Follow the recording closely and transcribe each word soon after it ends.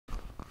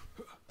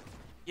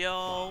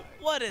Yo,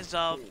 what is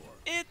up?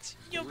 It's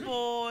your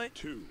boy.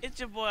 It's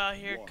your boy out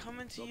here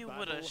coming to you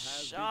with a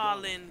Sha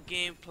Lin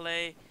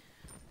gameplay.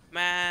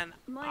 Man,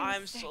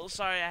 I'm so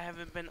sorry I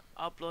haven't been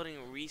uploading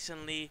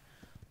recently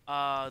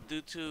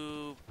due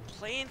to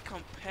playing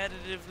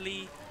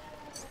competitively.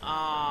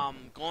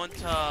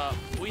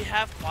 We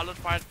have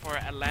qualified for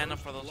Atlanta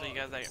for those of you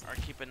guys that are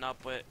keeping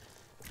up with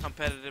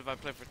competitive. I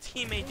play for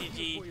Team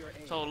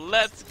ATG, so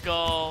let's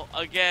go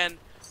again.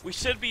 We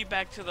should be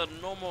back to the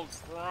normal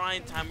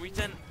grind time.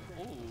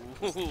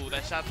 Ooh,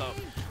 that shot though.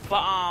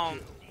 But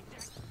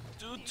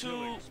due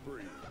to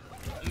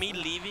me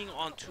leaving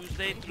on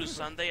Tuesday through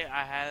Sunday,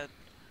 I had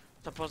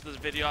to post this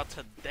video out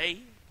today.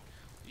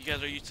 You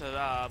guys are used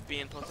to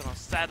being posted on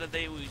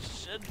Saturday. We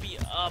should be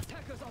up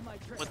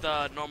with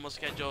the normal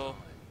schedule,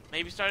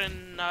 maybe starting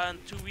in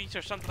 2 weeks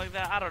or something like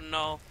that. I don't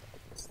know,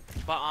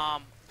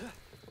 but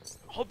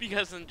hope you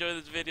guys enjoy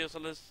this video. So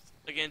let's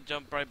again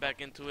jump right back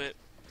into it.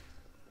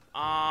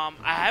 I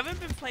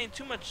haven't been playing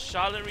too much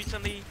Sha Lin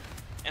recently,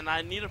 and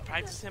I need to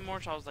practice him more.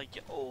 So I was like,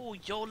 yo,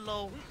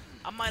 YOLO,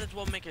 I might as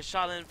well make a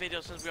Sha Lin video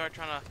since we are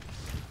trying to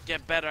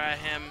get better at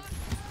him.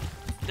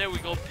 There we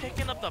go,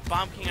 picking up the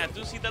Bomb King. I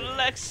do see the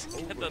Lex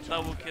hit the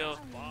double kill.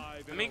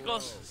 Let me go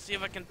see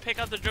if I can pick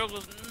out the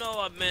Jogos. No,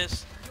 I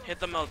missed.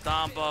 Hit the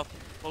Meltdown buff,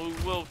 but we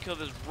will kill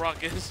this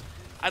Ruckus.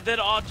 I did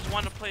all just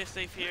want to play it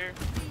safe here,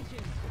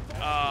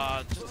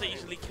 just to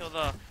easily kill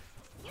the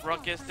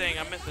Ruckus thing.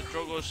 I missed the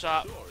Drogo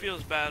shot.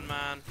 Feels bad,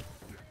 man.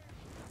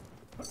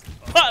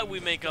 But we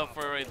make up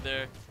for it right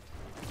there.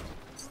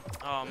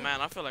 Oh man,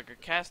 I feel like a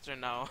caster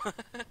now.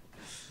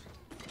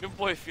 Your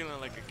boy feeling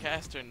like a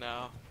caster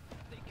now.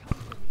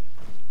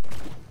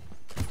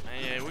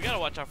 And yeah, we gotta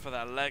watch out for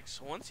that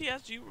Lex. Once he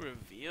has you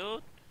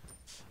revealed,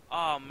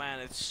 oh man,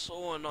 it's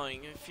so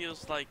annoying. It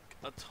feels like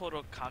a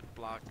total cock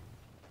block.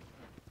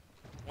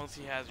 Once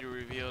he has you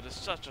revealed, it's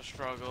such a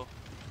struggle.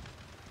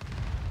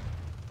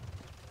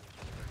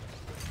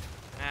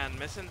 Man,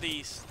 missing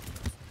these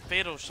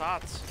fatal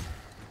shots.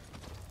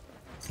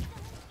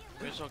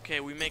 It's okay,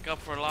 we make up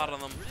for a lot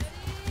of them.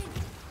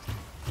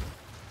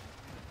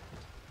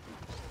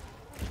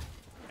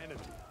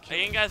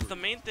 Again guys, the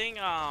main thing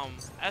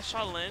as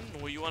Sha Lin,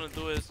 what you want to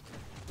do is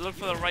look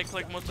for the right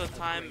click most of the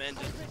time and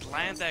just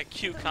land that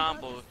Q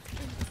combo.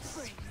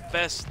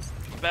 Best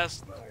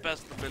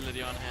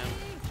ability on him.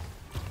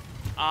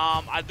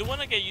 I do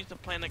want to get used to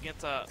playing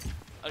against a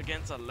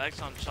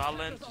Lex on Sha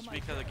Lin, just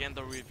because again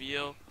the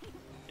reveal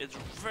is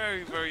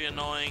very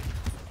annoying.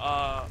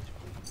 Ooh,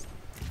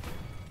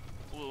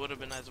 it would have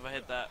been nice if I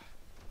hit that.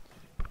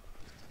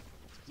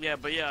 Yeah,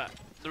 but yeah,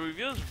 the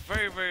reveal is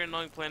very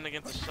annoying playing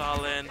against the Sha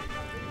Lin.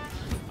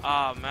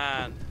 Oh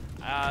man,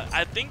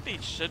 I think they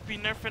should be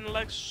nerfing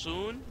Lex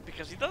soon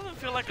because he doesn't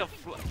feel like a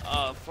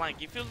flank.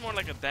 He feels more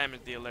like a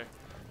damage dealer.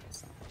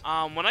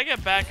 When I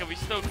get back, if he's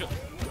still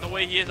the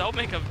way he is, I'll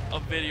make a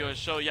video and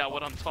show y'all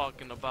what I'm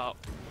talking about.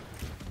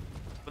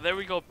 But there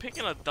we go,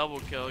 picking a double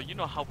kill. You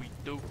know how we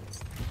do.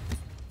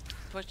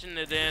 Pushing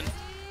it in.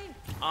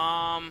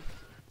 I'm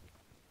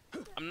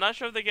not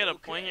sure if they get a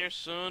point here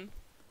soon.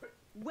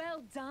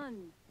 Well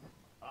done.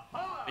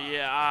 But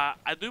yeah,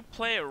 I do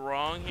play it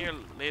wrong here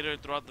later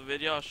throughout the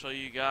video. I'll show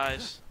you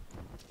guys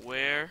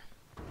where.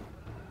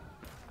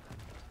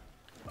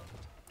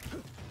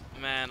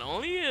 Man,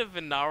 only if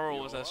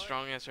Inara was as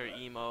strong as her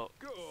emote.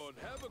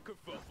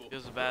 It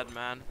was bad,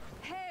 man.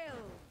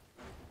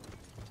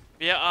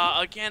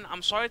 Yeah, again,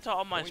 I'm sorry to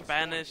all my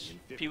Spanish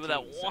people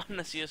that want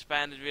to see a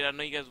Spanish video. I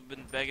know you guys have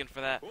been begging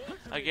for that.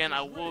 Again,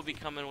 I will be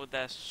coming with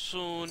that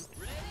soon.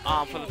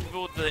 For the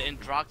people with the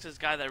Androxus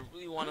guy that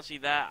really want to see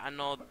that, I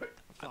know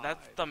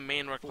that's the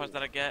main request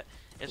that I get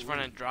is for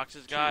an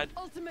Androxus guide.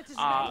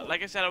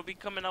 Like I said, I'll be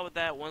coming out with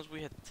that once we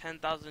hit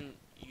 10,000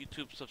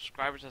 YouTube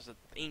subscribers as a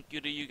thank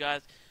you to you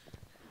guys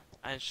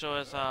and show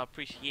us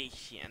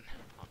appreciation.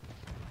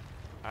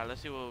 Alright,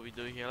 let's see what we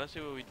do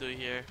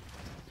here.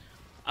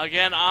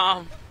 Again,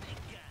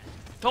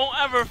 don't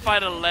ever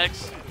fight a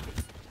Lex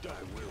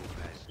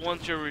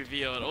once you're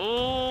revealed.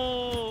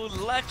 Oh,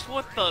 Lex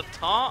with the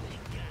taunt.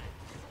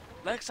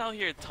 Lex out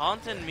here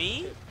taunting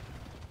me.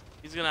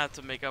 He's gonna have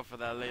to make up for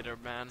that later,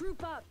 man.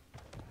 Group up.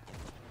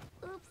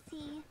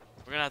 Oopsie.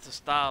 We're gonna have to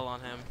style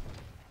on him.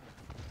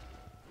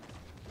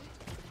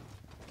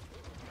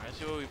 Alright,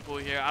 see what we pull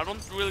here. I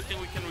don't really think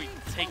we can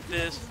retake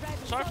this.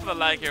 Sorry for the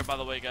lag here, by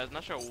the way, guys.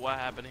 Not sure what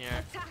happened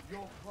here.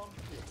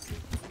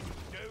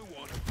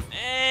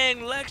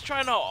 Dang, Lex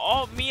trying to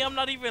ult me. I'm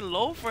not even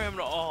low for him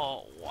to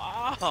ult.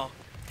 Wow.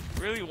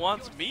 Really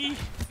wants me.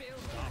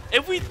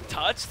 If we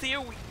touched here,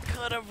 we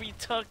could have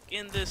retook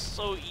in this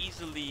so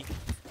easily.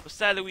 But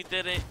sadly we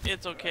didn't.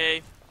 It's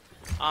okay.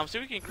 See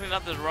if we can clean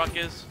up this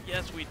Ruckus.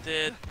 Yes, we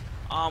did.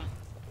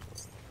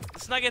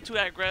 Let's not get too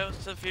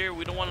aggressive here.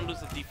 We don't want to lose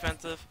the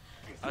defensive.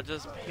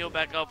 Just heal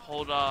back up,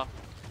 hold a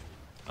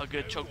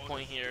good choke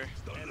point here.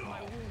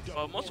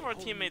 But most of our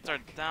teammates are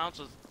down,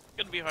 so it's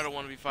gonna be hard to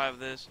 1v5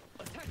 this.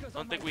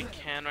 Don't think we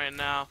can right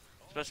now,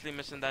 especially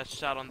missing that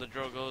shot on the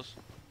Drogos.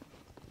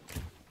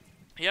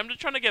 Yeah, I'm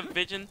just trying to get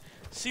vision,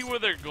 see where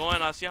they're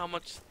going. I'll see how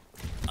much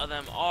of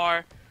them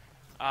are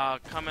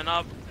coming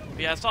up. But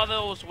yeah, I saw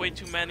there was way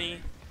too many.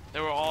 They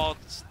were all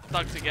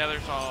stuck together,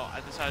 so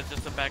I decided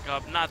just to back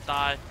up, not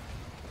die,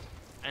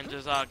 and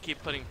just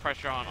keep putting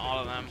pressure on all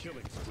of them.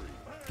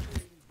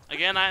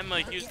 Again, I'm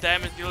a huge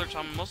damage dealer,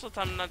 so most of the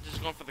time I'm not just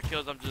going for the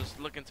kills. I'm just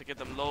looking to get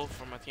them low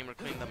for my team to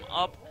clean them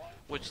up,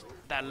 which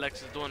that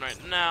Lex is doing right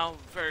now.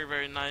 Very,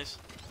 very nice.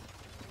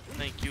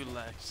 Thank you,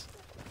 Lex.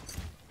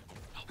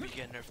 Hope you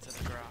get nerfed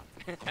to the ground.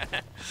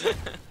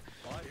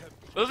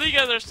 Those of you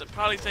guys are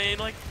probably saying,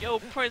 like, yo,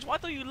 Prince, why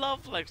don't you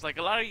love Lex? Like,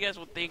 a lot of you guys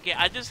would think it.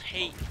 I just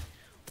hate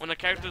when a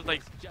character's,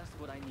 like,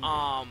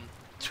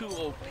 too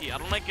OP. I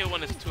don't like it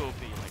when it's too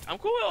OP. Like, I'm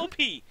cool with OP.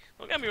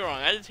 Don't get me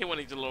wrong. I just hate when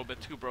he's a little bit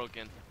too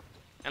broken.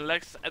 And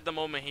Lex, at the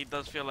moment, he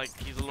does feel like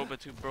he's a little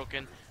bit too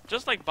broken.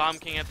 Just like Bomb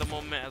King at the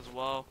moment as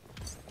well.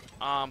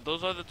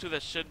 Those are the two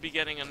that should be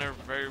getting a nerf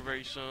very,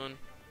 very soon.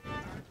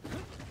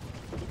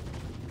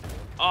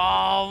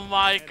 Oh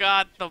my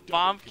god, the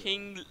Bomb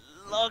King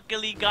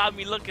luckily got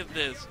me. Look at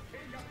this.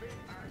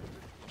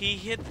 He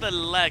hit the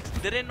Lex.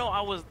 Didn't know I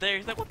was there.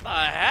 He's like, what the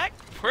heck?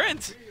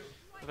 Prince!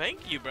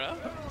 Thank you, bro.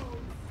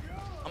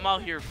 I'm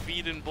out here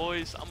feeding,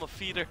 boys. I'm a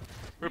feeder.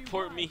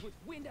 Report me.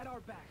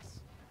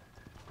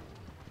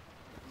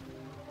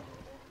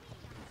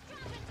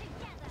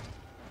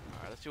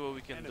 Let's see what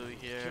we can do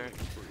here.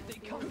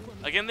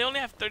 Again, they only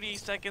have 30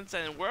 seconds,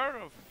 and we're at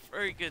a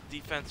very good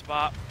defense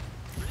spot.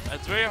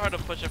 It's very hard to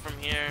push it from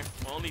here.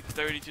 Only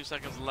 32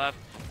 seconds left.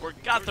 We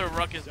got the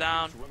ruckus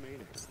down.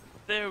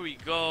 There we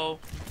go.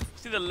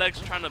 See the Lex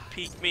trying to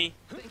peek me.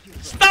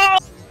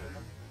 Stop!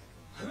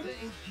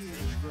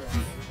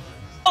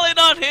 Falling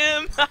on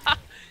him.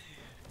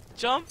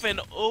 Jumping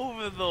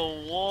over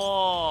the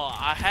wall.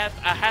 I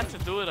had to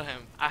do it to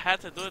him. I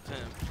had to do it to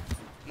him.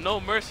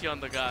 No mercy on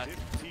the guy.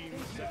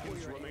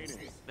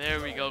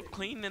 There we go,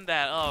 cleaning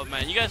that up,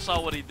 man. You guys saw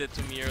what he did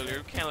to me earlier.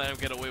 We can't let him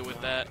get away with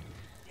that.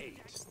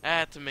 I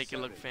had to make it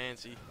look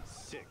fancy.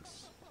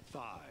 6,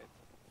 5,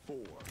 4,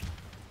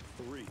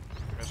 3,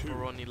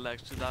 Baroni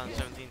Lex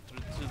 2017 through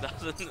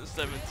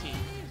 2017.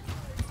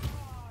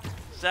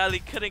 Sadly,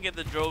 couldn't get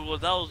the Drogo.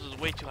 That was just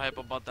way too hype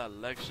about that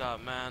leg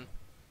shot, man.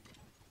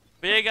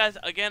 But yeah, guys,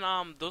 again,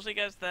 those of you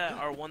guys that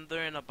are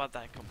wondering about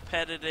that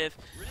competitive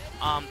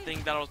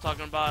thing that I was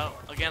talking about,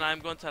 again, I'm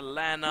going to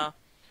Atlanta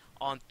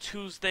on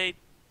Tuesday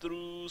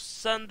through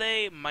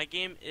Sunday. My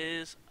game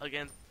is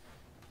against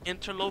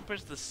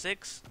Interlopers the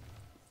 6th,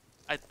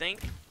 I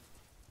think.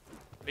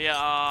 But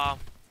yeah,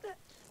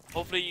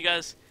 hopefully you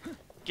guys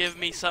give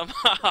me some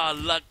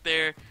luck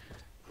there.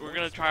 We're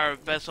gonna try our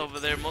best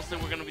over there. Mostly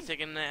we're gonna be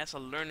taking it as a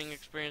learning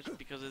experience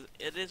because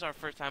it is our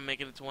first time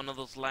making it to one of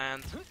those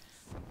lands.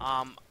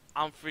 I'm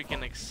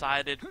freaking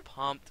excited,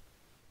 pumped.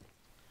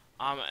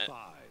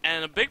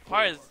 And a big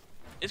part is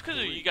it's because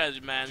of you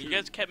guys, man. You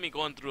guys kept me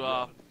going through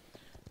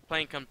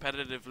playing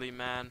competitively,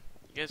 man.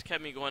 You guys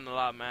kept me going a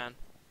lot, man.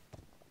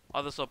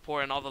 All the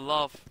support and all the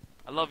love.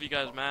 I love you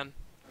guys, man.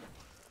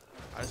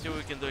 Alright, see what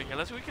we can do here.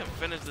 Let's see if we can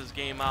finish this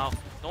game out.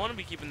 Don't want to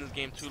be keeping this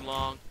game too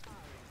long.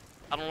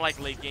 I don't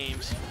like late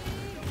games.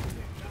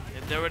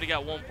 Yeah, they already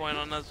got 1 point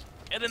on us.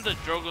 Getting the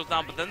Drogo's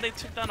down, but then they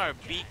took down our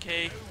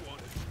BK.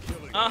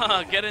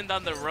 Getting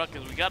down the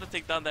ruckus. We gotta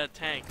take down that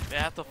tank. They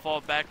have to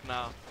fall back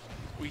now.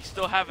 We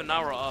still have an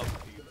hour up.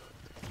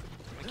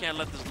 We can't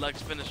let this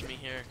Lex finish me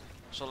here.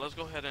 So let's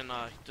go ahead and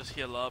just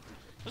heal up.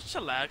 Just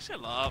chillax,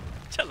 heal up.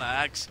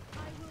 Chillax.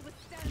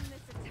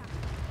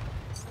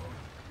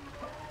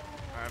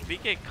 Alright,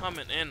 BK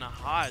coming in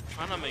hot,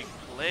 trying to make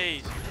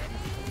plays.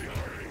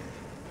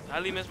 I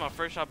really missed my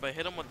first shot, but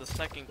hit him with the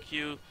second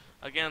Q.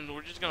 Again,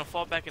 we're just gonna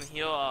fall back and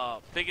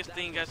heal. Biggest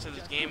thing, guys, to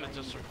this game is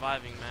just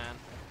surviving, man.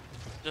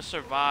 Just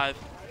survive.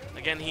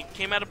 Again, he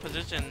came out of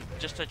position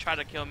just to try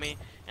to kill me,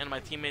 and my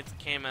teammates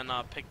came and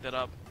picked it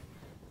up.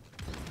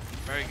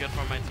 Very good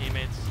for my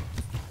teammates.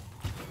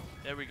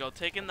 There we go,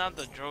 taking down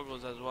the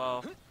Drogos as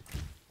well.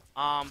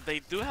 They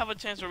do have a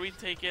chance to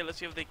retake it. Let's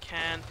see if they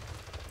can.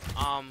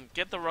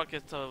 Get the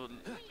Ruckus to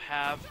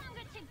have.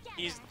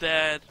 He's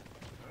dead.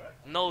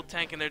 No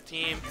tank in their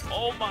team.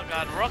 Oh my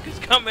god, Ruckus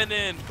coming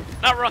in.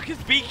 Not Ruckus,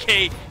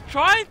 BK.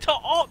 Trying to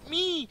ult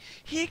me.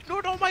 He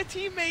ignored all my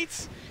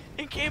teammates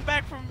and came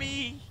back for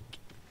me.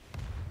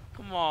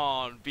 Come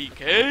on,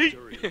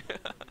 BK.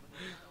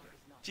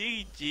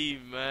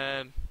 GG,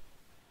 man.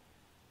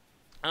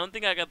 I don't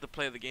think I got to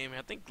play the game.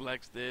 I think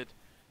Lex did.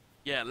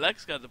 Yeah,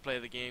 Lex got to play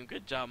the game.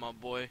 Good job, my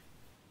boy.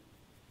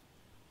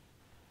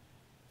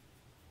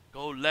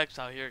 Go Lex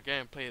out here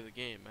again and play the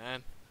game,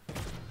 man.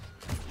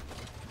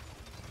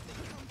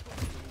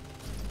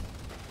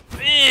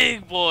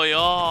 Big boy,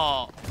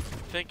 oh,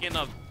 picking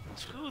up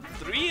 2,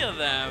 3 of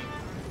them.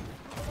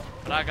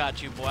 But I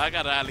got you, boy. I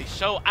gotta at least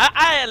show.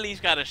 I at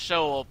least gotta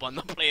show up on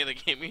the play of the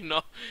game, you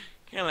know.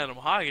 Can't let him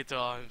hog it to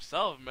all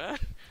himself, man.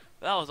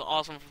 That was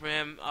awesome for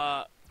him.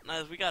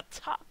 As we got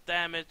top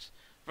damage,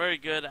 very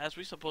good as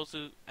we supposed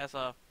to as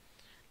a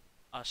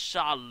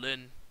Sha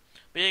Lin.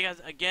 But yeah,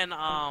 guys, again,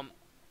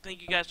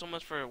 thank you guys so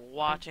much for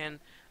watching.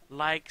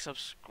 Like,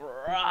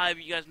 subscribe.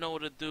 You guys know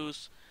what to do.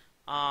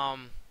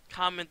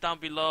 Comment down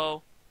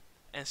below,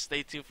 and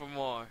stay tuned for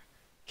more.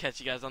 Catch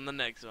you guys on the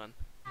next one.